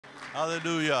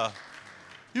Hallelujah.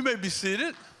 You may be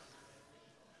seated.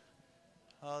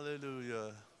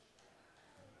 Hallelujah.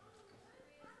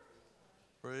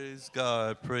 Praise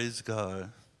God. Praise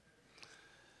God.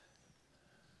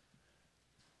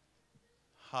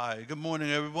 Hi. Good morning,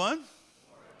 everyone.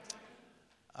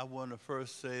 I want to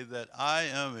first say that I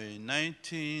am a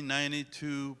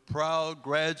 1992 proud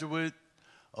graduate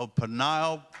of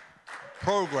Peniel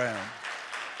program.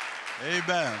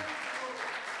 Amen.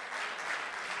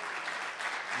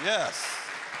 Yes.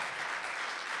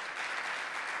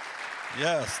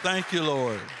 Yes. Thank you,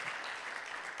 Lord.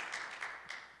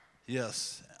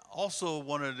 Yes. Also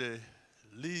one of the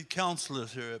lead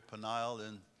counselors here at Peniel,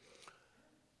 and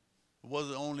it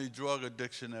wasn't only drug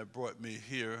addiction that brought me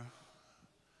here.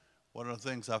 One of the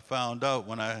things I found out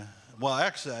when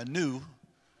actually I knew,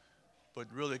 but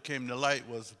really came to light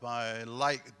was my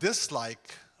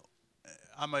dislike,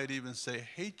 I might even say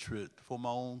hatred for my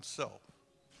own self.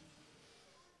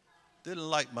 Didn't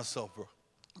like myself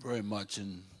very much,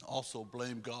 and also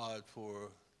blame God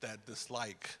for that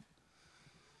dislike.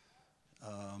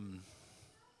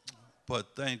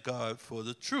 But thank God for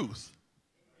the truth.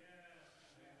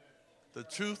 The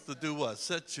truth to do what?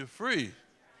 Set you free.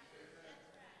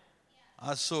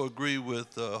 I so agree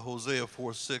with Hosea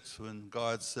 4:6 when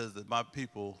God says that my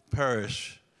people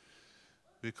perish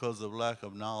because of lack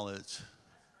of knowledge.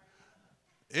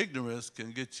 Ignorance can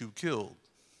get you killed.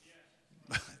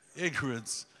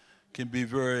 Ignorance can be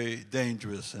very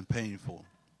dangerous and painful.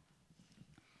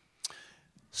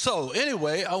 So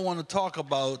anyway, I want to talk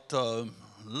about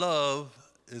love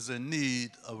is in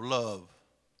need of love.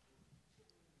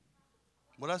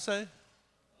 What'd I say?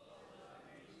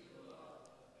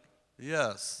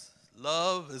 Yes,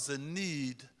 love is in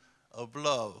need of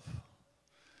love.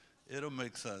 It'll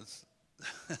make sense.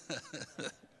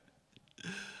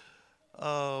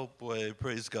 Oh boy,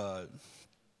 praise God.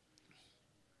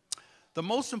 The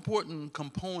most important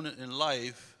component in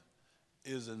life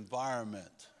is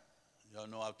environment. Y'all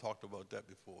know I've talked about that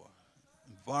before.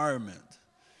 Environment.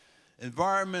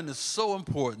 Environment is so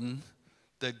important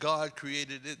that God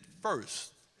created it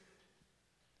first.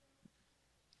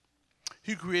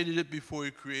 He created it before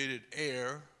he created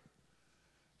air.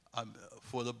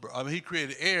 He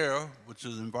created air, which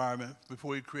is environment,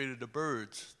 before he created the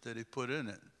birds that he put in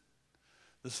it.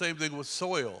 The same thing with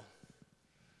soil.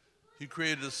 He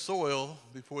created the soil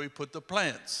before he put the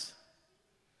plants.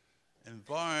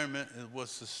 Environment is what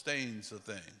sustains a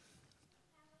thing.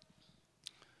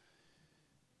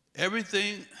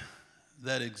 Everything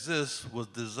that exists was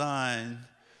designed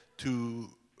to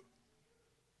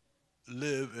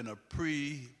live in a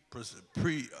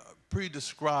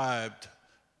prescribed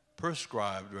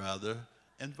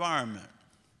environment.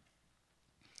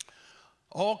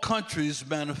 All countries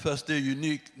manifest their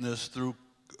uniqueness through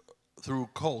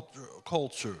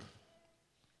culture.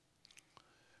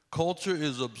 Culture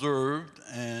is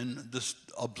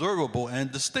observable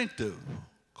and distinctive.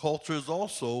 Culture is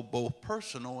also both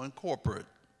personal and corporate.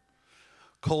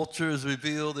 Culture is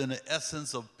revealed in the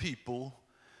essence of people,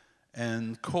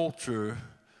 and culture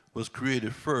was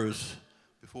created first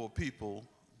before people.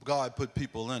 God put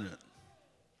people in it.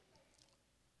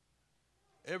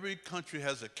 Every country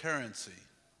has a currency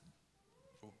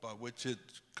by which it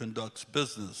conducts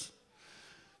business.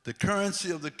 The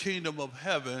currency of the kingdom of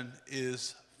heaven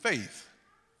is faith.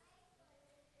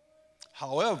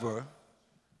 However,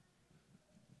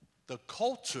 the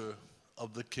culture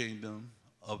of the kingdom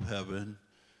of heaven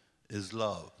is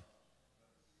love.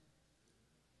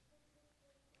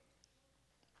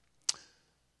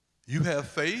 You have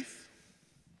faith,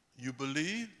 you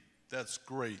believe, that's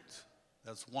great.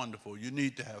 That's wonderful. You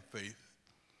need to have faith.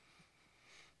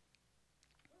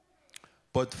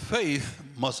 But faith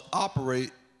must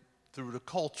operate through the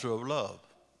culture of love.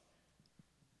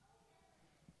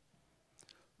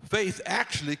 Faith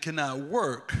actually cannot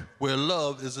work where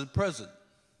love isn't present.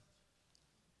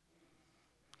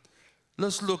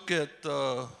 Let's look at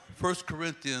 1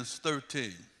 Corinthians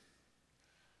 13,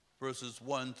 verses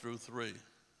 1 through 3.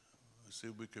 Let's see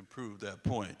if we can prove that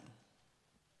point.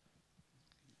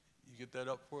 You get that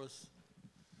up for us?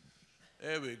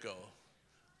 There we go.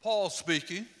 Paul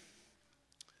speaking.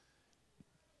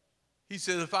 He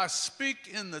says, if I speak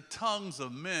in the tongues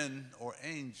of men or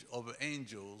of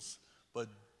angels, but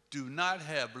do not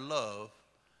have love,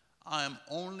 I am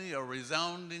only a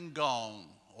resounding gong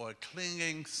or a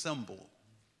clanging cymbal.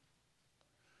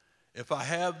 If I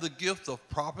have the gift of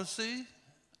prophecy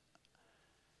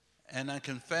and I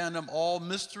can fathom all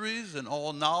mysteries and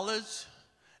all knowledge,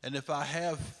 and if I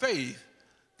have faith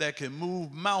that can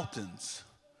move mountains,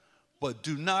 but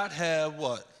do not have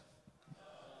what?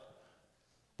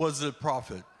 What does it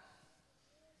profit?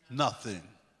 nothing.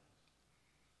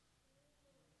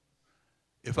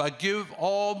 If I give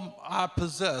all I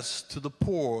possess to the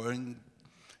poor and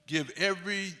give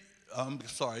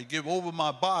over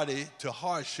my body to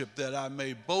hardship that I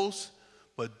may boast,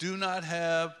 but do not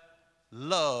have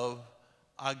love,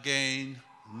 I gain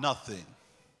nothing.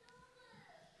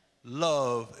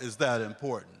 Love is that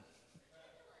important.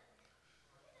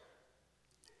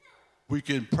 We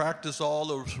can practice all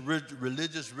those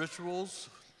religious rituals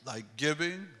like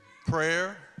giving,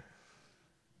 prayer,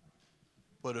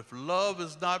 but if love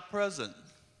is not present,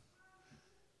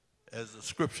 as the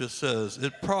scripture says,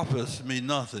 it profits me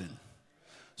nothing.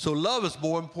 So love is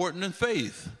more important than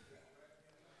faith.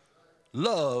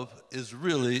 Love is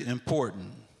really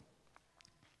important.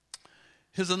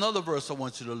 Here's another verse I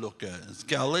want you to look at. It's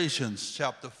Galatians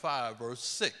chapter 5, verse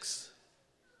 6.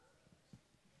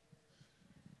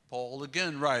 Paul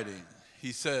again writing,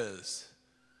 he says,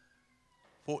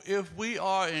 "For if we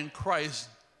are in Christ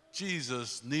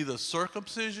Jesus, neither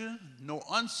circumcision nor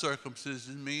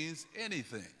uncircumcision means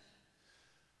anything,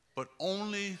 but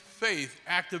only faith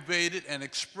activated and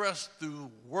expressed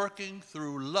through working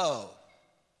through love."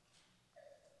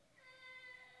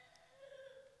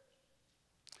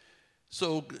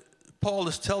 So Paul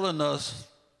is telling us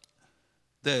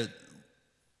that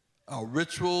our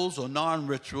rituals or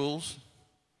non-rituals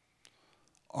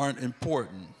aren't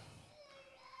important,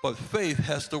 but faith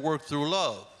has to work through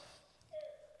love.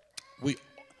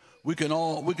 We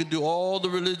can do all the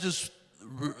religious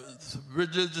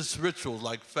rituals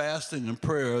like fasting and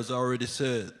prayer, as I already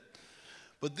said,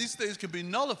 but these things can be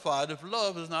nullified if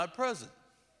love is not present.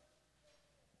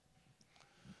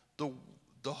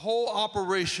 The whole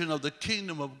operation of the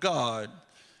kingdom of God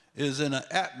is in an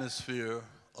atmosphere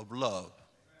of love.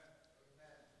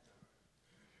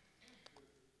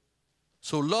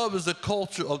 So love is the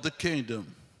culture of the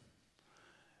kingdom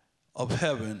of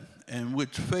heaven in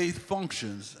which faith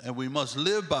functions, and we must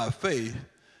live by faith,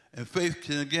 and faith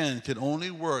can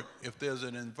only work if there's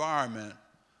an environment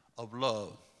of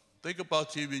love. Think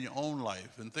about you in your own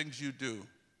life and things you do.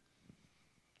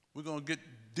 We're going to get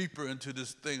deeper into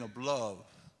this thing of love,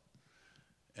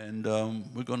 and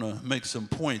we're going to make some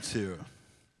points here.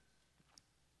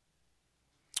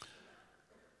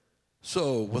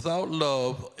 So without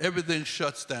love, everything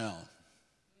shuts down.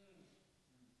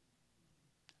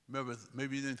 Remember,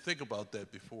 maybe you didn't think about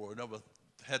that before, never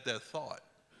had that thought.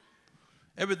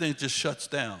 Everything just shuts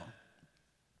down.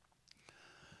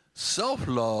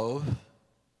 Self-love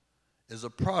is a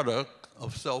product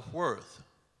of self-worth.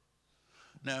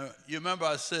 Now, you remember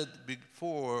I said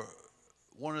before,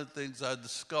 one of the things I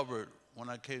discovered when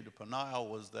I came to Peniel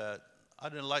was that I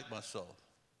didn't like myself.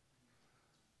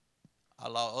 I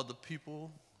allow other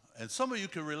people, and some of you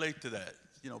can relate to that.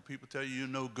 You know, people tell you you're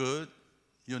no good,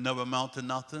 you'll never amount to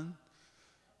nothing.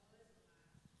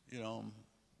 You know,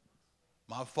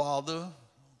 my father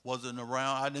wasn't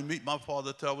around. I didn't meet my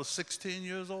father till I was 16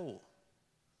 years old.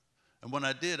 And when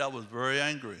I did, I was very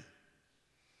angry.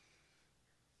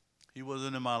 He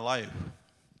wasn't in my life.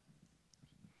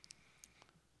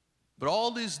 But all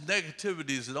these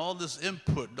negativities and all this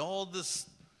input and all this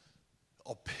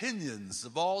opinions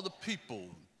of all the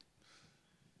people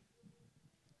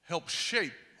helped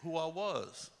shape who I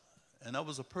was. And I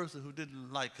was a person who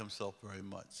didn't like himself very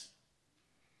much.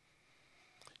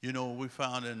 You know, we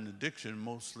found in addiction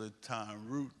most of the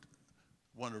time,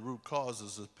 one of the root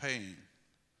causes is pain,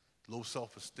 low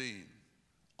self-esteem,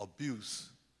 abuse,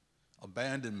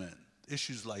 abandonment,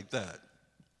 issues like that.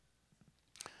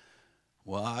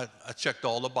 Well, I checked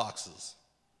all the boxes.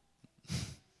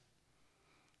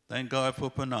 Thank God for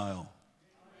Peniel.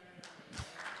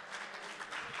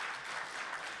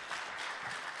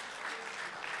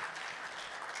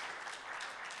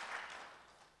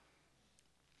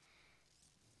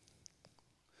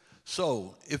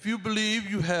 So, if you believe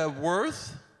you have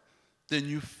worth, then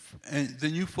you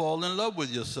fall in love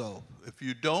with yourself. If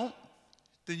you don't,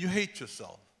 then you hate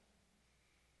yourself.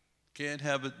 Can't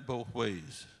have it both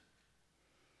ways.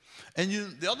 And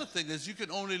the other thing is you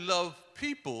can only love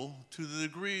people to the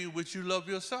degree in which you love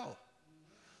yourself.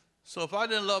 So if I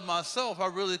didn't love myself, I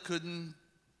really couldn't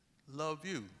love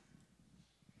you.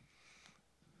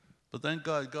 But thank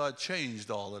God, God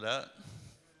changed all of that.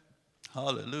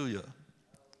 Hallelujah.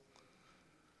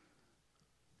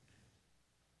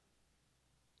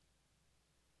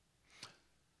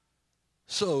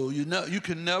 So you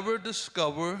can never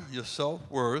discover your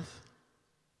self-worth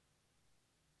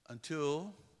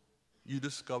until you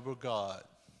discover God.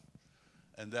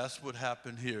 And that's what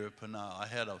happened here at Peniel. I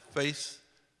had a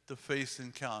face-to-face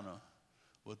encounter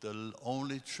with the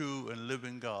only true and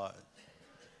living God,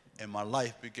 and my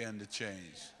life began to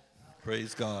change.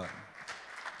 Praise God.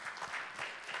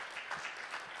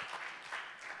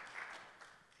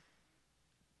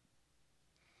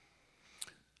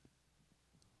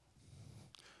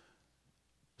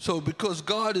 So because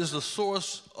God is the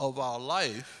source of our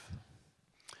life,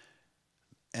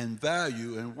 and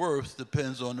value and worth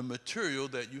depends on the material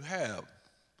that you have.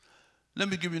 Let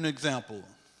me give you an example.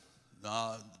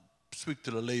 Now, speak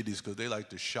to the ladies because they like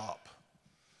to shop.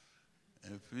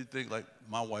 And if you think like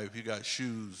my wife, you got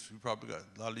shoes. You probably got,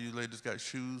 a lot of you ladies got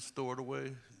shoes stored away.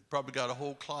 You probably got a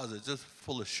whole closet just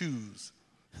full of shoes.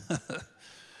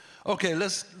 Okay,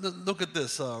 let's look at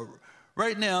this.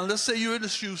 Right now, let's say you're in a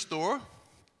shoe store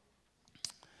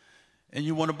and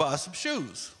you want to buy some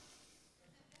shoes.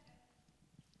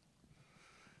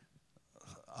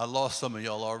 I lost some of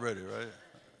y'all already,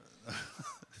 right?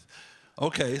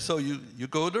 Okay, so you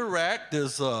go to the rack.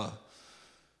 There's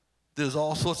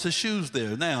all sorts of shoes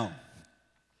there. Now,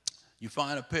 you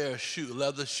find a pair of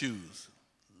leather shoes.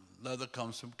 Leather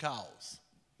comes from cows.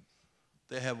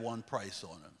 They have one price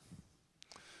on them.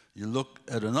 You look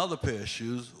at another pair of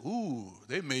shoes. Ooh,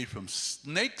 they made from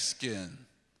snake skin.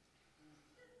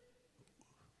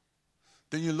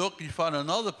 Then you look, you find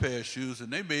another pair of shoes,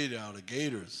 and they made out of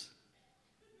gators.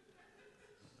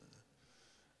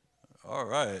 All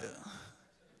right.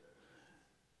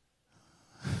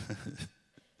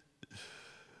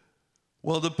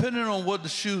 Well, depending on what the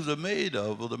shoes are made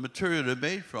of or the material they're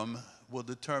made from will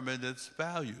determine its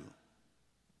value.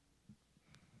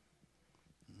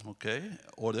 Okay?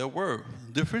 Or their worth.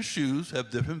 Different shoes have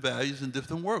different values and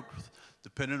different worth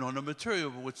depending on the material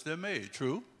of which they're made.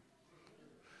 True?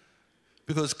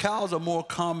 Because cows are more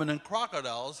common than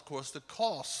crocodiles, of course, the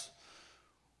cost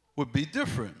would be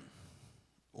different.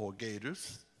 Or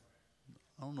gators.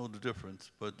 I don't know the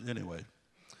difference, but anyway.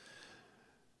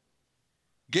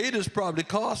 Gators probably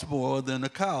cost more than a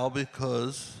cow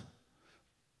because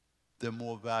they're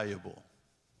more valuable.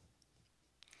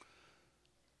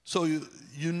 So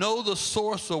you know the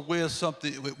source of where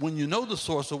something, when you know the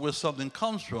source of where something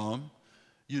comes from,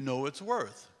 you know its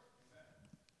worth.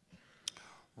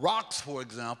 Rocks, for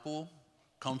example,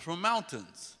 come from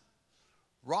mountains.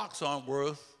 Rocks aren't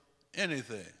worth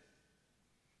anything.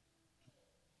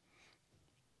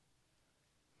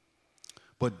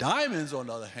 But diamonds, on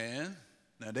the other hand,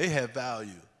 now they have value.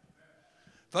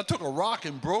 If I took a rock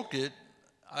and broke it,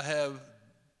 I have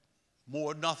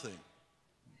more nothing.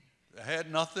 I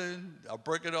had nothing, I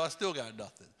break it, I still got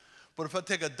nothing. But if I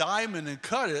take a diamond and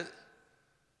cut it,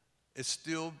 it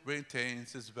still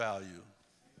maintains its value.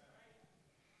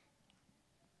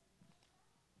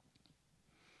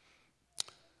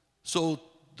 So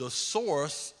the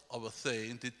source of a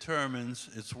thing determines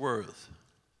its worth.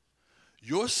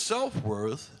 Your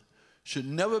self-worth should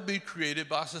never be created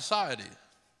by society,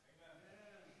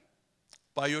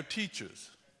 by your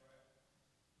teachers,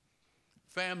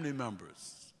 family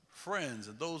members, friends,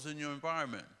 and those in your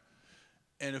environment.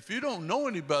 And if you don't know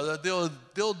any better,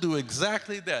 they'll do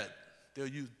exactly that.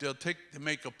 They'll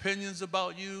make opinions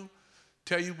about you,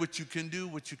 tell you what you can do,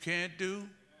 what you can't do.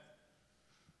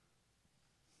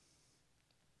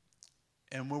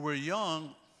 And when we're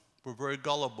young, we're very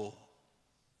gullible.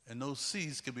 And those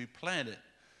seeds can be planted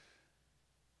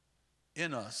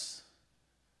in us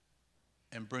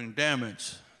and bring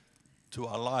damage to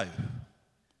our life.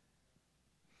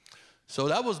 So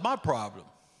that was my problem.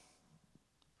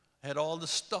 I had all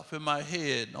this stuff in my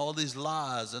head, and all these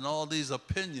lies and all these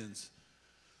opinions,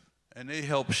 and they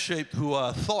helped shape who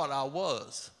I thought I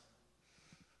was.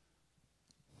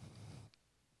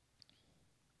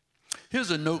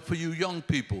 Here's a note for you young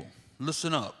people.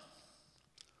 Listen up.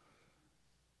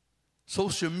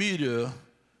 Social media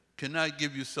cannot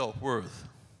give you self-worth.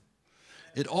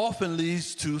 It often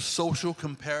leads to social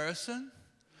comparison,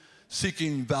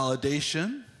 seeking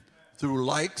validation through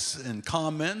likes and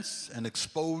comments and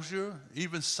exposure,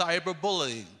 even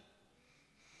cyberbullying.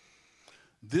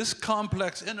 This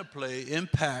complex interplay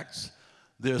impacts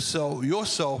your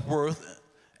self-worth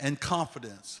and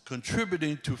confidence,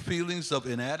 contributing to feelings of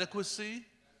inadequacy,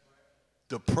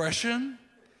 depression,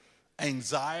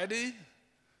 anxiety,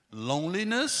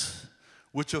 loneliness,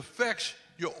 which affects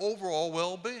your overall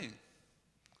well-being.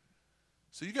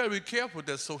 So you got to be careful with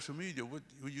that social media when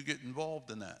you get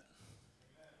involved in that.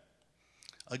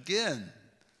 Again,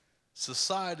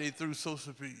 society through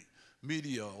social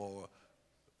media or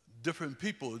different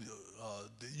people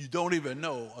you don't even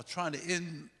know are trying to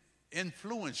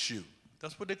influence you.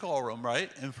 That's what they call them, right?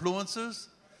 Influencers.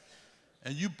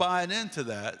 And you buying into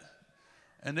that,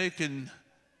 and they can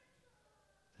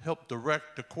help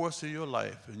direct the course of your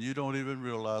life, and you don't even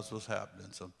realize what's happening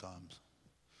sometimes.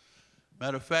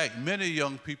 Matter of fact, many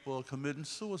young people are committing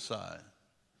suicide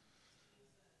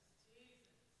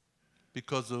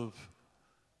because of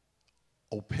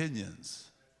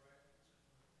opinions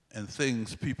and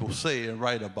things people say and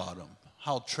write about them.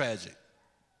 How tragic.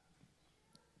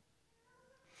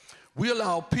 We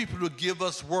allow people to give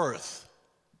us worth.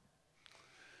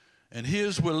 And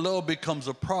here's where love becomes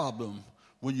a problem,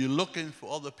 when you're looking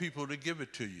for other people to give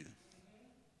it to you.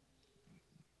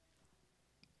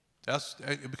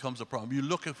 It becomes a problem. You're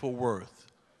looking for worth.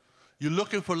 You're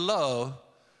looking for love,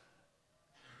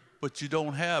 but you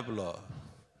don't have love.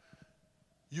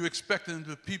 You're expecting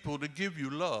the people to give you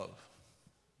love.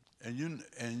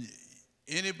 And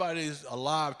anybody who's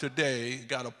alive today,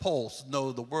 got a pulse,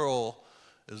 know the world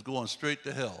is going straight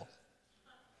to hell.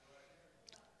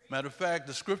 Matter of fact,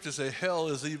 the scriptures say hell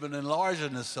is even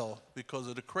enlarging itself because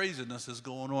of the craziness that's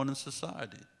going on in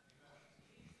society.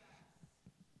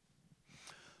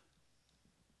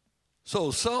 So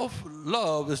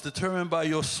self-love is determined by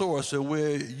your source and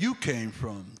where you came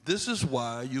from. This is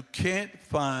why you can't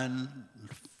find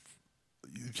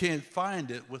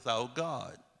it without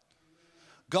God.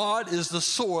 God is the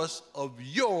source of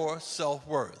your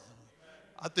self-worth.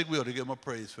 I think we ought to give him a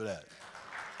praise for that.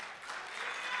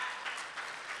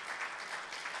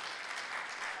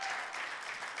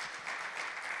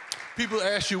 People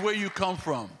ask you where you come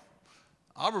from.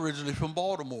 I'm originally from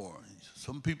Baltimore.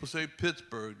 Some people say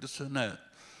Pittsburgh, this and that.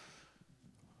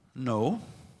 No.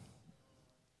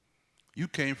 You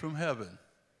came from heaven.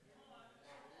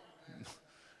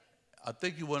 I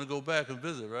think you want to go back and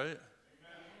visit, right?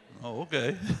 Oh,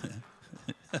 okay.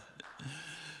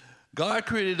 God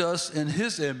created us in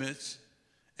his image,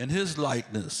 in his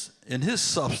likeness, in his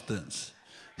substance,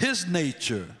 his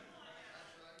nature.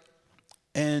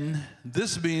 And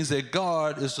this means that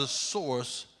God is the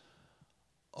source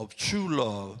of true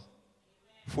love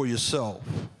for yourself.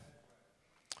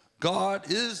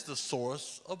 God is the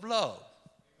source of love.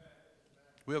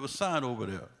 We have a sign over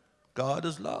there. God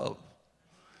is love.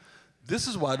 This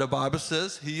is why the Bible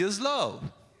says he is love.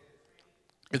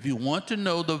 If you want to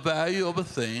know the value of a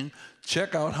thing,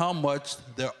 check out how much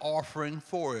they're offering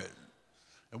for it.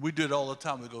 And we do it all the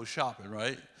time. We go shopping,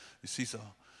 right? You see some,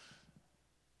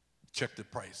 check the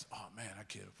price. Oh, man, I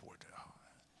can't afford that. Oh,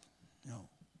 you know,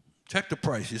 check the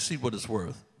price. You see what it's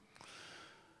worth.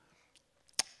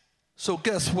 So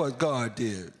guess what God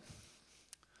did?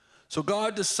 So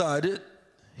God decided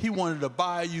he wanted to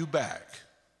buy you back.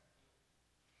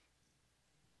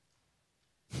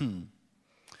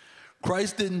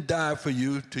 Christ didn't die for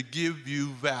you to give you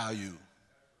value.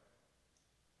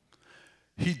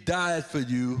 He died for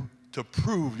you to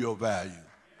prove your value.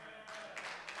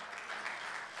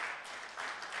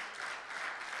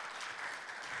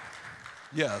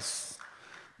 Yes,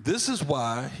 this is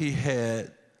why he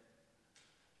had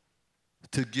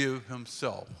to give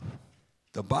himself.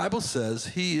 The Bible says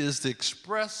he is the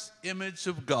express image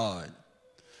of God.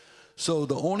 So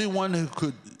the only one who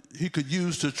he could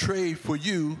use to trade for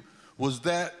you was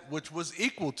that which was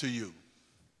equal to you.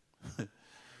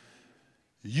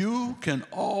 You can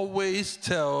always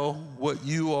tell what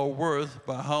you are worth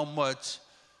by how much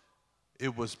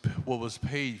what was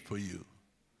paid for you,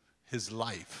 his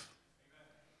life.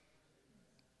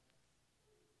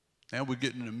 Now we're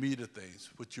getting the meat of things,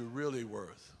 what you're really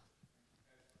worth.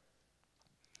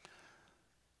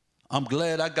 I'm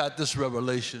glad I got this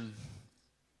revelation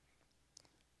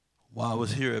while I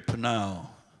was here at Peniel,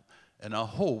 and I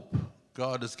hope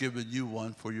God has given you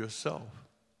one for yourself.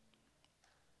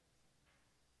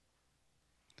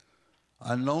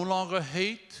 I no longer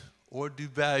hate or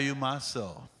devalue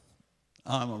myself.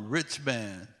 I'm a rich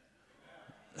man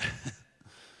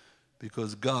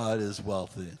because God is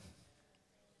wealthy.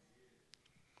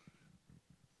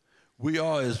 We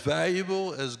are as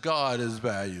valuable as God is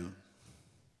valued.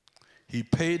 He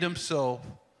paid himself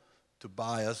to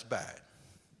buy us back.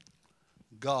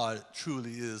 God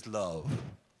truly is love.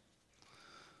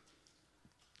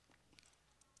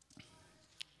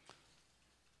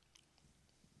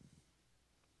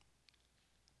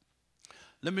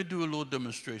 Let me do a little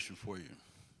demonstration for you.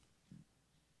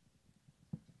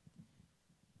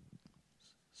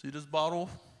 See this bottle?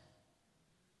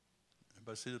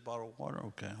 Everybody see this bottle of water?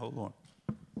 Okay, hold on.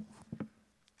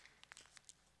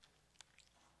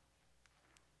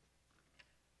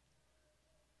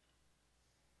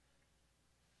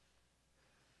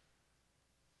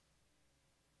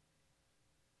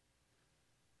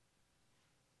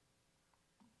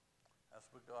 That's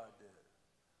what God did.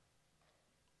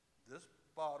 This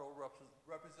bottle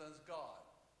represents God.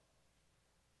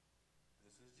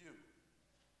 This is you.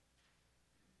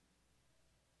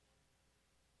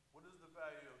 What is the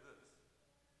value of this?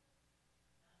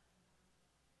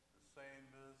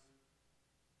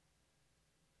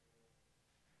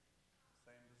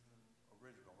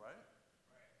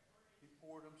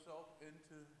 poured himself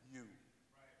into you.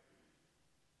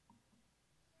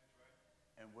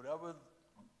 And whatever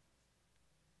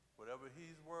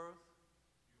he's worth,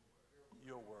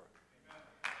 you're worth.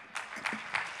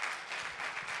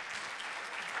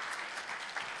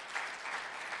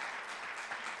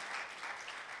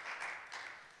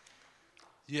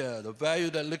 Yeah, the value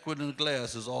of that liquid in the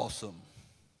glass is awesome.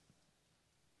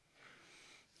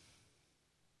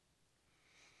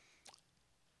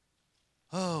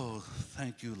 Oh,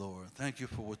 thank you, Lord. Thank you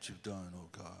for what you've done, oh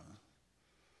God.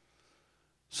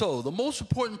 So the most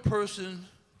important person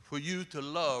for you to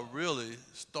love really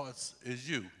is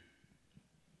you.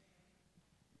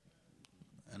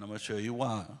 And I'm going to show you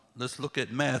why. Let's look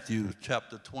at Matthew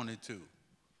chapter 22,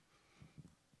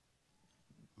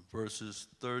 verses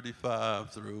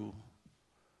 35 through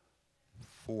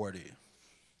 40.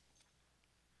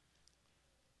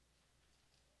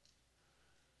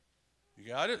 You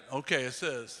got it? Okay, it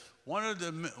says, one of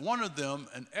them,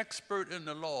 an expert in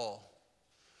the law.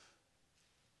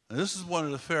 And this is one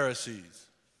of the Pharisees.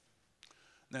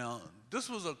 Now, this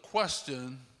was a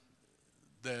question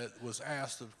that was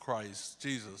asked of Christ,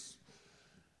 Jesus.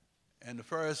 And the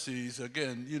Pharisees,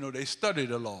 again, they studied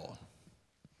the law.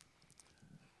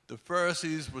 The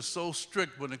Pharisees were so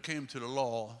strict when it came to the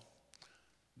law,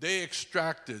 they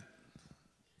extracted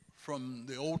from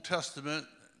the Old Testament,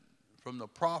 from the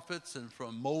prophets and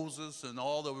from Moses and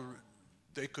all that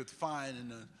they could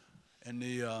find in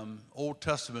the Old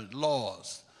Testament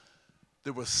laws.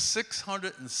 There were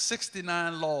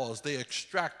 669 laws they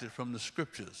extracted from the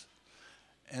scriptures.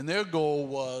 And their goal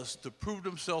was to prove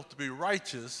themselves to be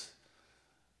righteous,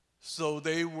 so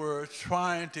they were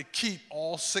trying to keep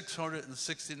all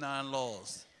 669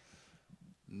 laws.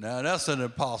 Now, that's an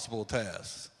impossible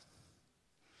task.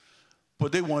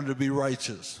 But they wanted to be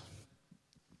righteous.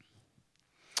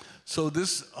 So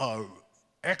this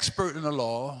expert in the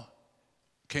law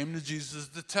came to Jesus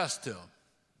to test him.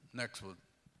 Next one.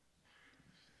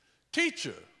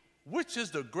 Teacher, which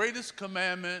is the greatest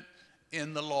commandment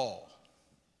in the law?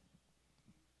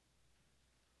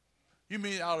 You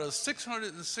mean out of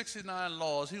 669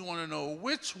 laws, he wanted to know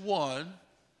which one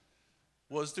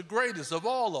was the greatest of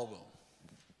all of them?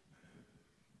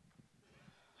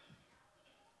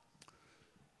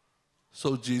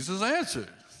 So Jesus answered.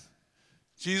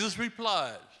 Jesus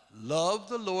replied, love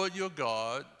the Lord your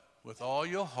God with all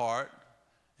your heart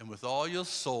and with all your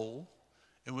soul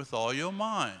and with all your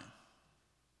mind.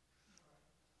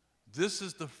 This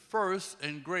is the first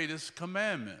and greatest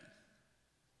commandment.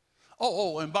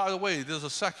 Oh, and by the way, there's a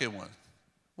second one.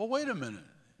 Well, wait a minute.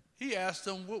 He asked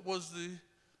them what was the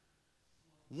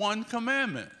one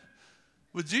commandment.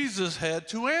 Well, Jesus had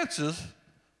two answers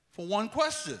for one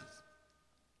question.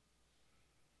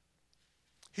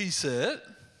 He said,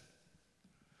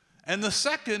 and the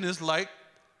second is like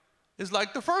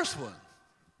the first one.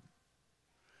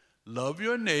 Love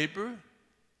your neighbor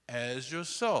as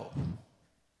yourself.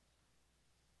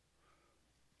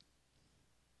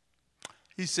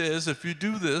 He says, if you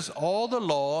do this, all the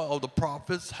law of the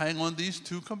prophets hang on these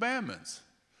two commandments.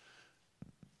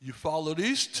 You follow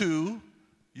these two,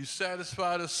 you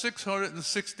satisfy the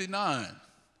 669.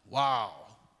 Wow.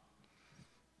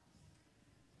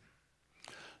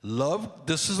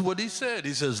 This is what he said.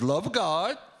 He says, love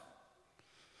God,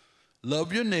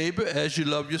 love your neighbor as you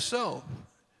love yourself.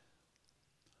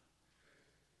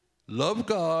 Love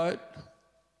God,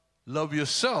 love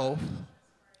yourself,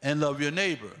 and love your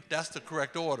neighbor. That's the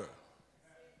correct order.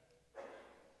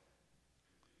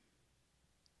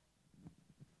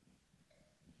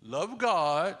 Love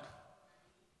God,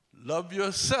 love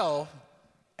yourself,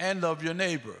 and love your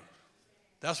neighbor.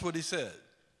 That's what he said.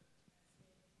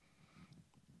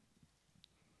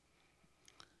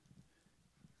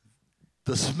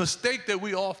 The mistake that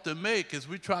we often make is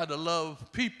we try to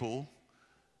love people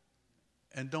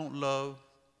and don't love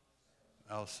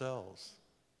ourselves.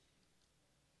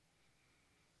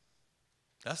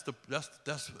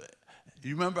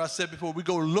 You remember I said before, we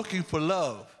go looking for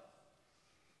love.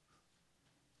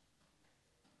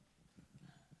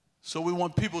 So we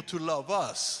want people to love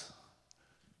us.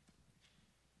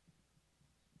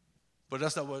 But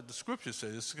that's not what the scripture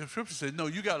says. The scripture says, no,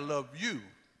 you got to love you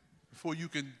before you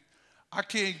can. I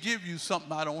can't give you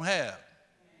something I don't have.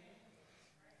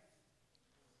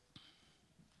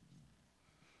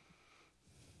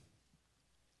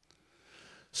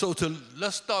 So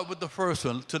let's start with the first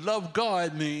one. To love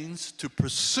God means to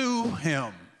pursue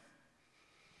him.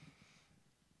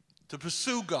 To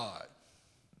pursue God.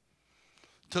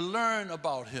 To learn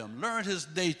about him, learn his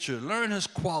nature, learn his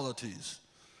qualities.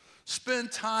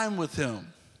 Spend time with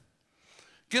him.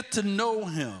 Get to know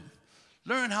him.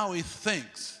 Learn how he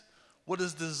thinks, what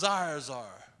his desires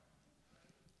are.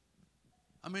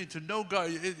 I mean, to know God,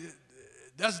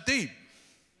 that's deep.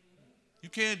 You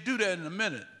can't do that in a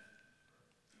minute.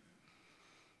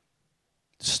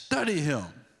 Study him.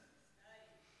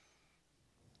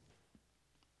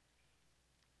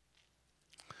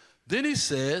 Then he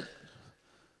said,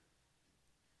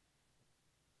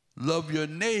 love your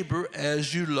neighbor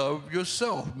as you love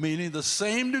yourself, meaning the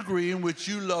same degree in which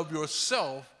you love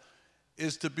yourself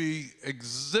is to be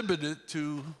exhibited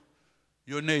to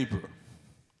your neighbor.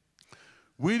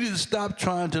 We need to stop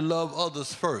trying to love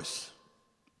others first.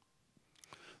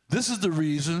 This is the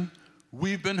reason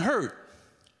we've been hurt.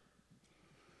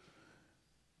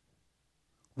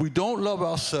 We don't love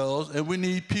ourselves, and we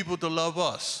need people to love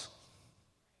us.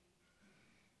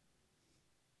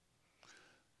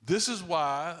 This is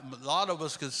why a lot of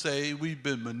us can say we've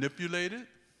been manipulated,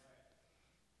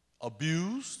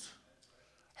 abused,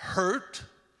 hurt,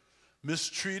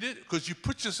 mistreated, because you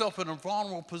put yourself in a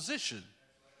vulnerable position,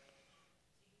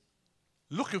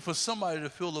 looking for somebody to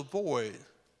fill a void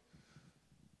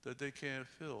that they can't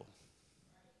fill.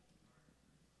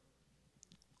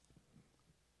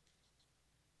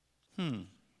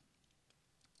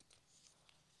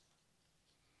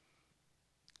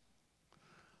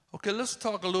 Okay, let's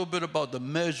talk a little bit about the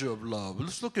measure of love.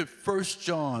 Let's look at 1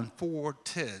 John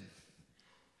 4:10.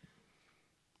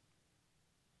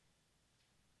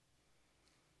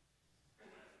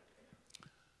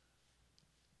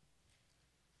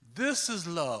 This is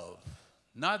love,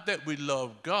 not that we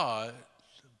love God,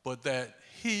 but that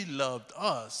he loved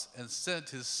us and sent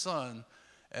his Son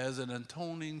as an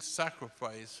atoning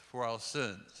sacrifice for our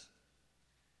sins.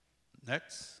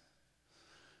 Next.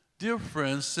 Dear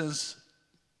friends, since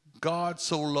God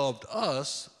so loved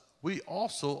us, we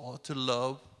also ought to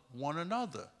love one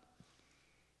another.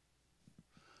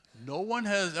 No one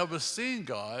has ever seen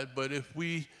God, but if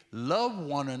we love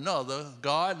one another,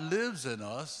 God lives in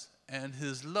us, and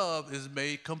his love is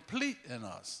made complete in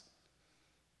us.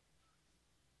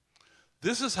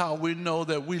 This is how we know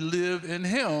that we live in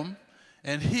him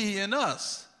and he in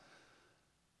us.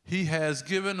 He has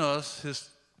given us his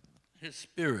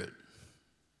Spirit.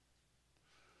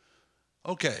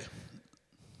 Okay.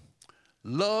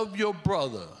 Love your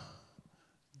brother.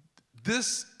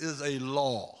 This is a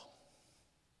law.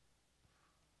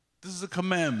 This is a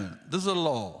commandment. This is a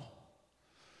law.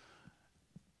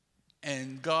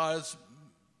 And God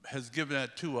has given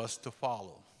that to us to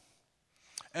follow.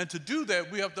 And to do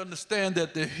that, we have to understand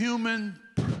that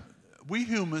we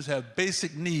humans have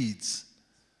basic needs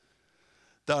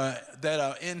that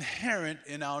are inherent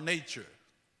in our nature.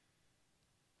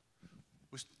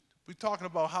 We're talking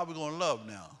about how we're going to love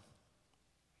now.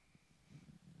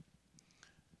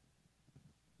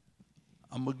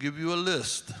 I'm going to give you a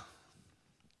list.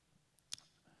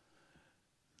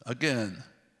 Again,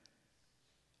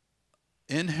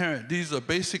 inherent, these are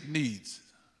basic needs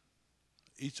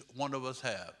each one of us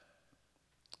have.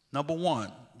 Number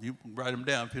one, you can write them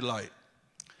down if you like.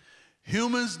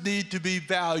 Humans need to be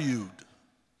valued.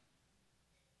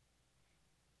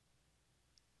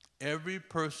 Every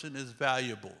person is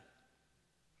valuable.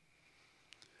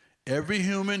 Every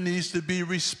human needs to be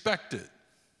respected.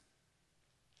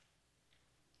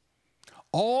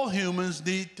 All humans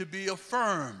need to be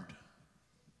affirmed.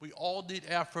 We all need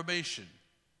affirmation.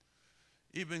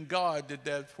 Even God did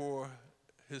that for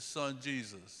his son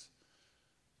Jesus.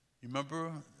 You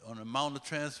remember on the Mount of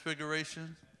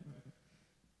Transfiguration?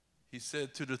 He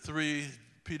said to the three,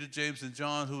 Peter, James, and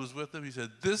John, who was with him, he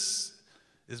said, "This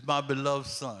is my beloved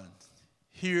son.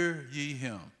 Hear ye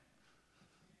him."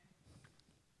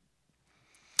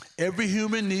 Every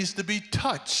human needs to be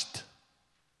touched.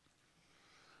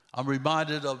 I'm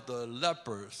reminded of the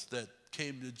lepers that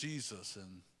came to Jesus,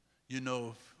 and you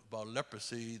know about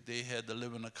leprosy, they had to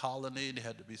live in a colony, they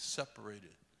had to be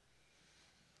separated.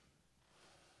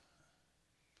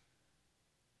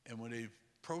 And when they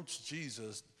approached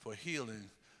Jesus for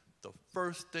healing, the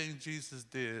first thing Jesus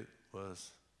did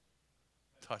was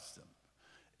touch them.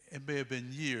 It may have been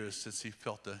years since he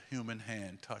felt a human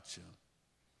hand touch him.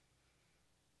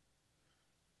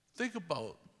 Think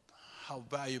about how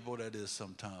valuable that is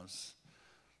sometimes.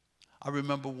 I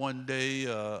remember one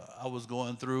day I was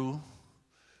going through,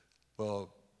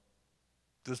 well,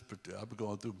 I've been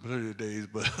going through plenty of days,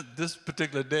 but this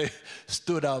particular day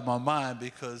stood out in my mind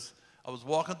because I was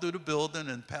walking through the building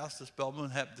and Pastor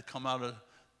Spellman happened to come out of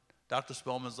Dr.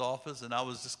 Spellman's office, and I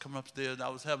was just coming upstairs and I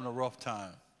was having a rough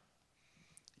time.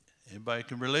 Anybody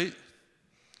can relate?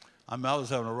 I was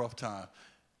having a rough time.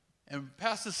 And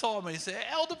Pastor saw me, he said,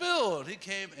 "Elder Bill." He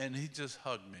came and he just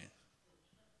hugged me.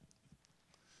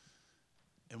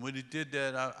 And when he did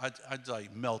that, I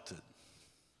like melted.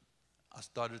 I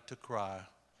started to cry.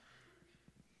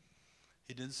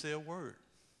 He didn't say a word.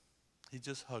 He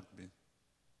just hugged me.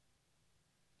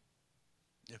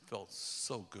 It felt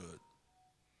so good.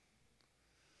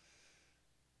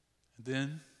 And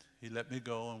then he let me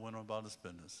go and went on about his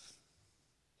business.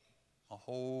 My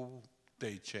whole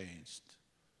day changed.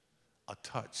 A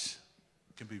touch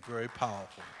can be very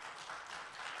powerful.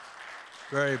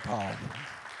 Very powerful.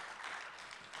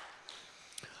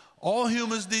 All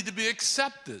humans need to be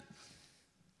accepted.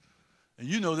 And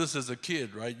you know this as a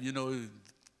kid, right? You know,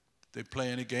 they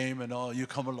playing a game and all, you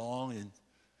come along and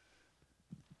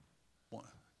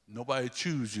nobody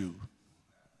choose you.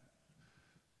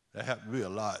 That happened to me a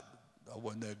lot. I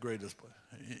wasn't that greatest, but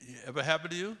ever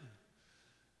happened to you?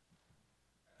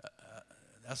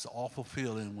 That's an awful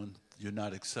feeling when you're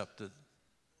not accepted.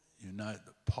 You're not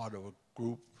part of a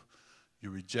group.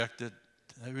 You're rejected.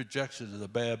 That rejection is a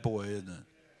bad boy, isn't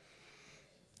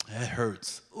it? That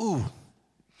hurts. Ooh.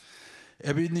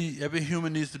 Every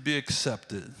human needs to be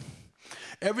accepted.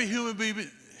 Every human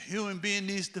being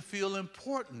needs to feel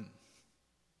important.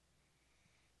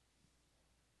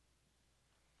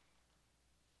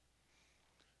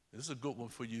 This is a good one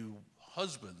for you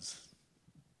husbands.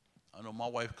 I know my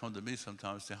wife comes to me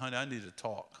sometimes and says, honey, I need to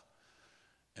talk.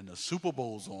 And the Super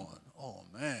Bowl's on. Oh,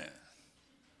 man.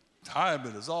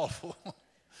 Timing is awful.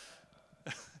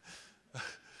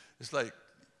 It's like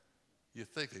you're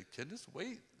thinking, can this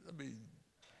wait? I mean,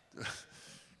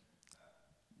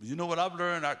 you know what I've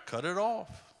learned? I cut it off,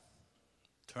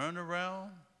 turn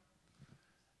around,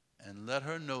 and let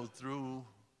her know through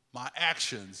my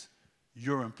actions,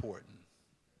 you're important.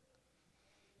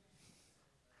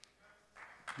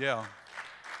 Yeah.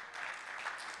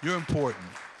 You're important.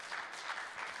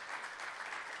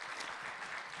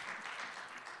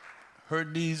 Her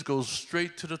needs go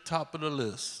straight to the top of the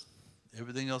list.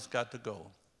 Everything else got to go.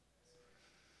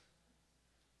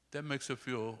 That makes her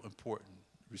feel important,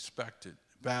 respected,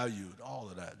 valued, all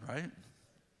of that, right?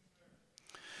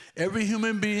 Every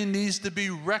human being needs to be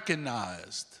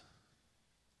recognized.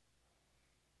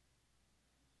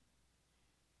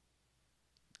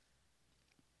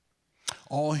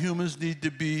 All humans need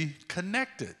to be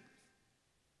connected,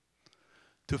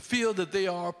 to feel that they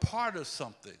are a part of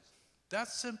something.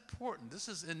 That's important. This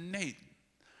is innate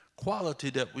quality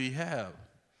that we have.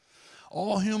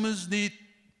 All humans need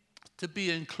to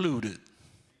be included.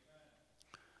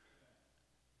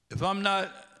 If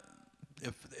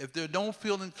they don't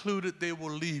feel included, they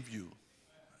will leave you,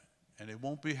 and they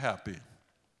won't be happy.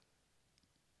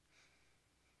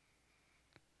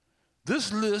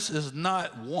 This list is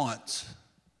not wants.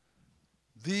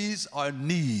 These are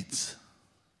needs.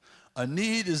 A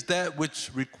need is that which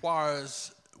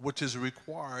is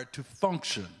required to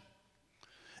function.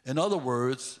 In other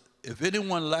words, if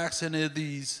anyone lacks any of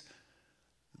these,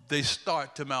 they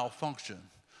start to malfunction.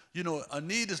 You know, a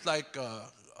need is like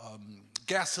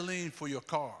gasoline for your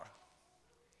car.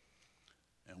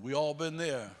 And we all been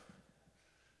there.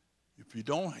 If you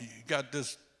don't, you got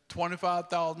this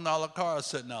 $25,000 car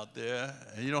sitting out there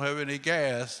and you don't have any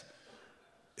gas,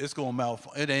 it's going to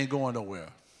malfunction. It ain't going nowhere.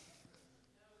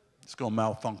 It's going to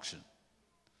malfunction.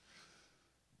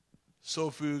 So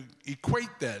if you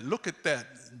equate that, look at that,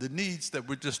 the needs that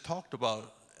we just talked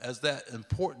about as that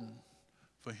important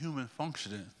for human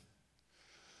functioning.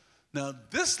 Now,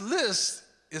 this list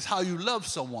is how you love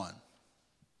someone.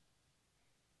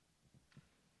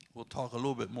 We'll talk a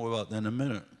little bit more about that in a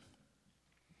minute.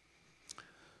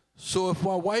 So if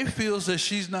my wife feels that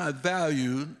she's not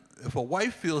valued, if a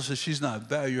wife feels that she's not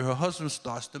valued, her husband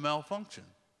starts to malfunction.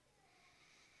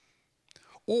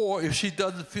 Or if she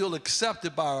doesn't feel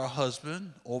accepted by her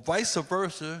husband, or vice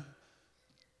versa,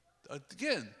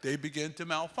 again, they begin to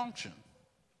malfunction.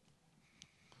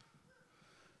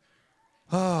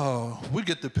 Oh, we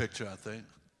get the picture, I think.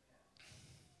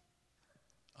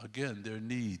 Again, their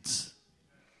needs.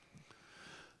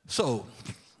 So,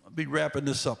 I'll be wrapping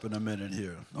this up in a minute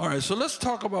here. All right, so let's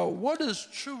talk about what is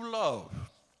true love.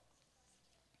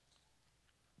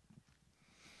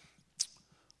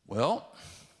 Well,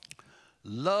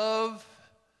 love,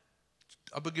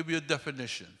 I'm going to give you a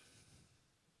definition.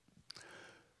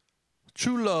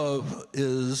 True love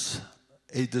is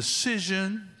a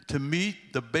decision to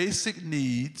meet the basic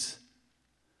needs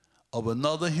of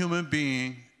another human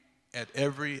being at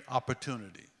every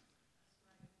opportunity.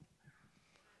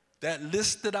 That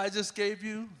list that I just gave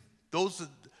you,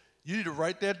 you need to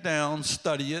write that down,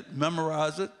 study it,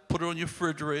 memorize it, put it on your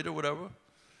refrigerator, whatever.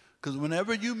 Because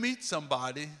whenever you meet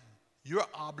somebody, you're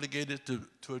obligated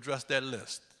to address that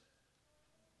list.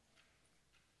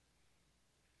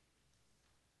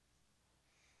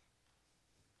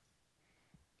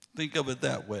 Think of it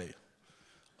that way.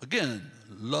 Again,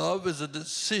 love is a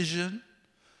decision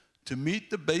to meet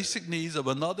the basic needs of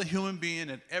another human being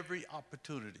at every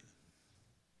opportunity.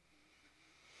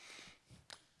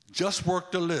 Just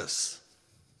work the list,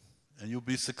 and you'll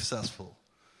be successful.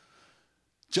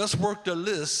 Just work the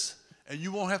list, and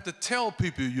you won't have to tell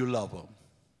people you love them.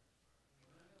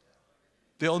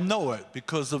 They'll know it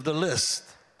because of the list.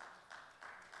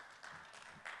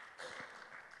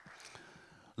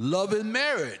 Love in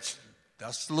marriage,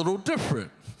 that's a little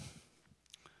different.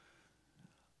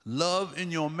 Love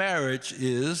in your marriage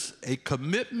is a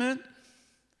commitment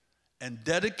and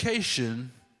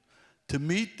dedication to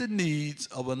meet the needs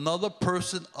of another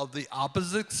person of the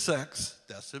opposite sex,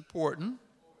 that's important,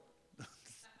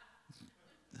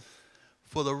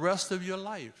 for the rest of your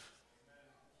life.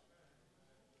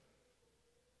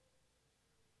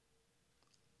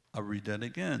 I'll read that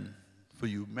again for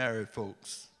you married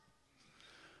folks.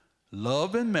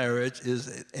 Love in marriage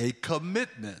is a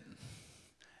commitment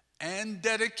and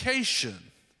dedication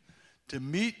to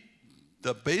meet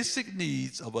the basic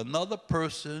needs of another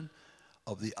person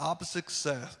of the opposite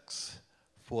sex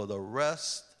for the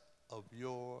rest of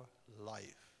your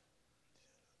life.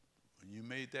 When you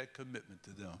made that commitment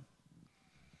to them.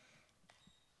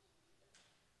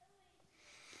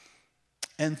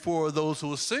 And for those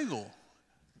who are single,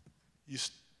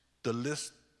 the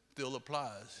list still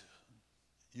applies.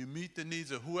 You meet the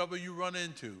needs of whoever you run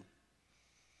into.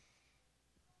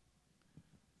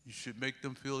 You should make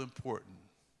them feel important.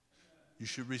 You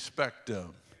should respect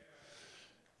them.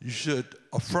 You should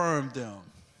affirm them.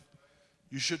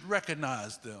 You should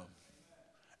recognize them.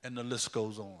 And the list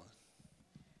goes on.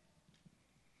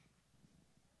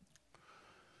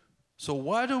 So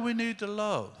why do we need to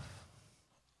love?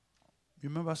 You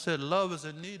remember I said love is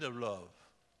in need of love.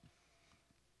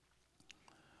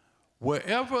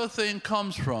 Wherever a thing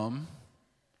comes from,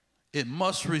 it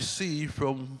must receive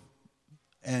from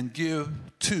and give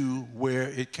to where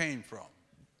it came from.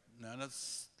 Now that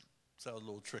sounds a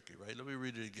little tricky, right? Let me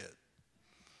read it again.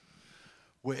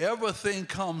 Wherever a thing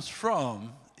comes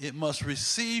from, it must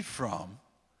receive from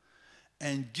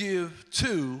and give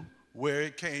to where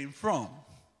it came from.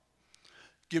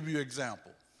 Give you an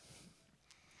example.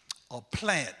 A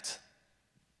plant.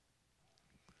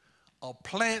 A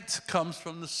plant comes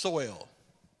from the soil.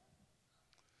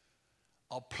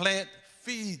 A plant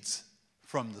feeds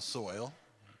from the soil.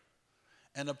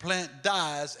 And a plant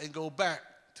dies and goes back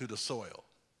to the soil.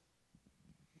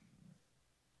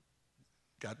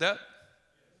 Got that?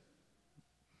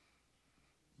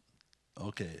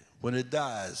 Okay, when it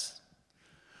dies,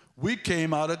 we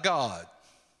came out of God.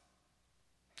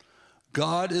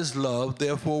 God is love,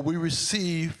 therefore we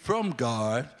receive from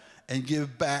God and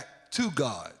give back to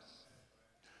God.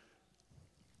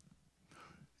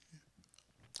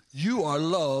 You are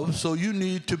love, so you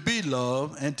need to be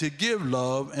love and to give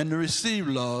love and to receive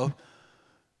love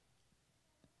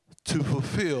to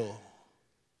fulfill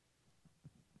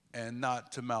and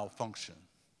not to malfunction.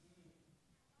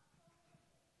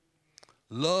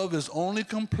 Love is only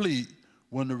complete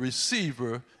when the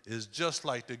receiver is just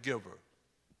like the giver.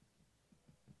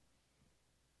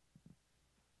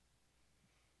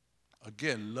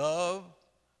 Again, love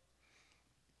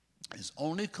is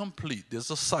only complete.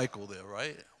 There's a cycle there,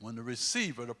 right? When the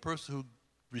receiver, the person who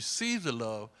receives the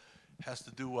love, has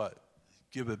to do what?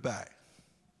 Give it back.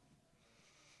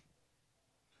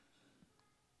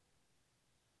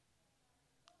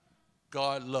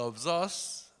 God loves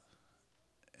us,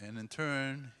 and in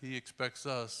turn, he expects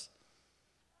us.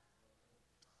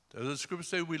 Does the scripture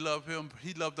say we love him?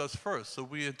 He loved us first, so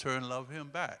we in turn love him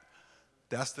back.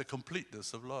 That's the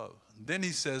completeness of love. And then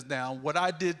he says, now, what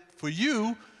I did for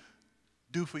you,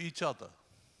 do for each other.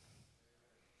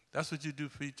 That's what you do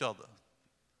for each other.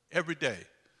 Every day,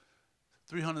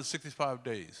 365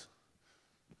 days.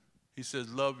 He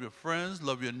says, love your friends,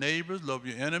 love your neighbors, love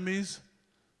your enemies.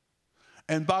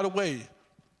 And by the way,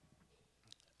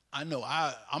 I know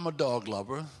I'm a dog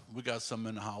lover. We got some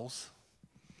in the house.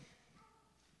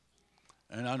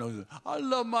 And I know, I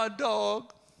love my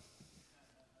dog.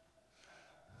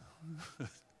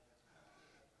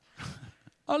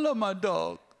 I love my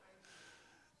dog.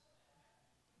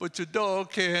 But your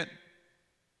dog can't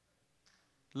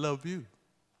love you.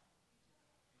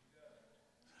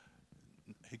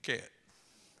 He can't.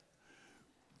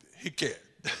 He can't.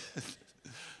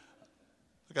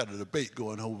 I got a debate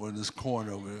going over in this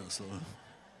corner over here. So.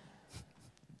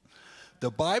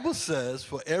 The Bible says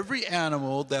for every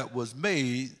animal that was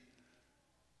made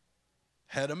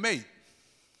had a mate.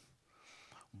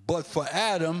 But for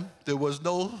Adam, there was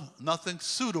nothing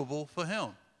suitable for him.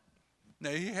 Now,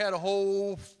 he had a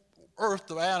whole earth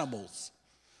of animals.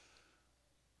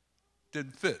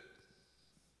 didn't fit.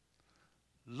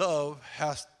 Love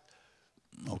has,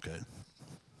 okay.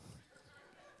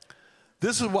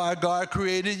 This is why God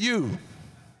created you.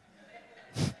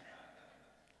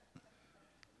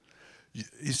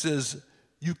 He says,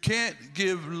 you can't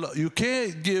give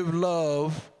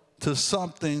love to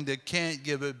something that can't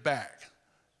give it back.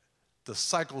 The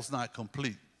cycle's not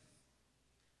complete.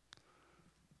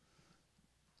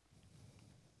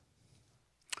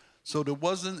 So there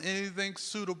wasn't anything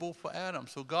suitable for Adam.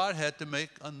 So God had to make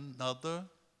another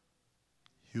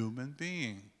human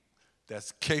being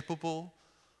that's capable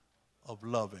of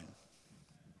loving.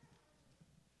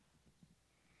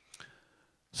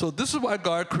 So this is why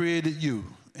God created you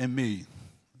and me.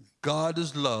 God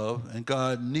is love, and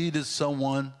God needed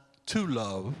someone to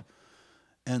love.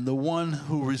 And the one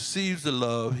who receives the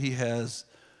love he has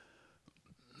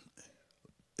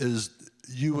is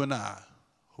you and I,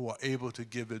 who are able to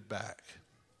give it back.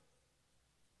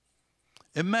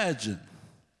 Imagine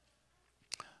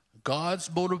God's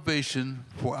motivation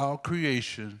for our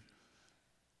creation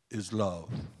is love.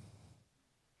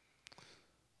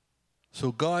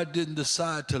 So God didn't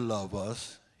decide to love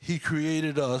us. He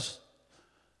created us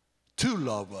to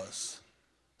love us.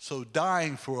 So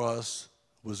dying for us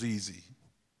was easy.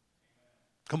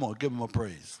 Come on, give him a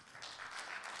praise.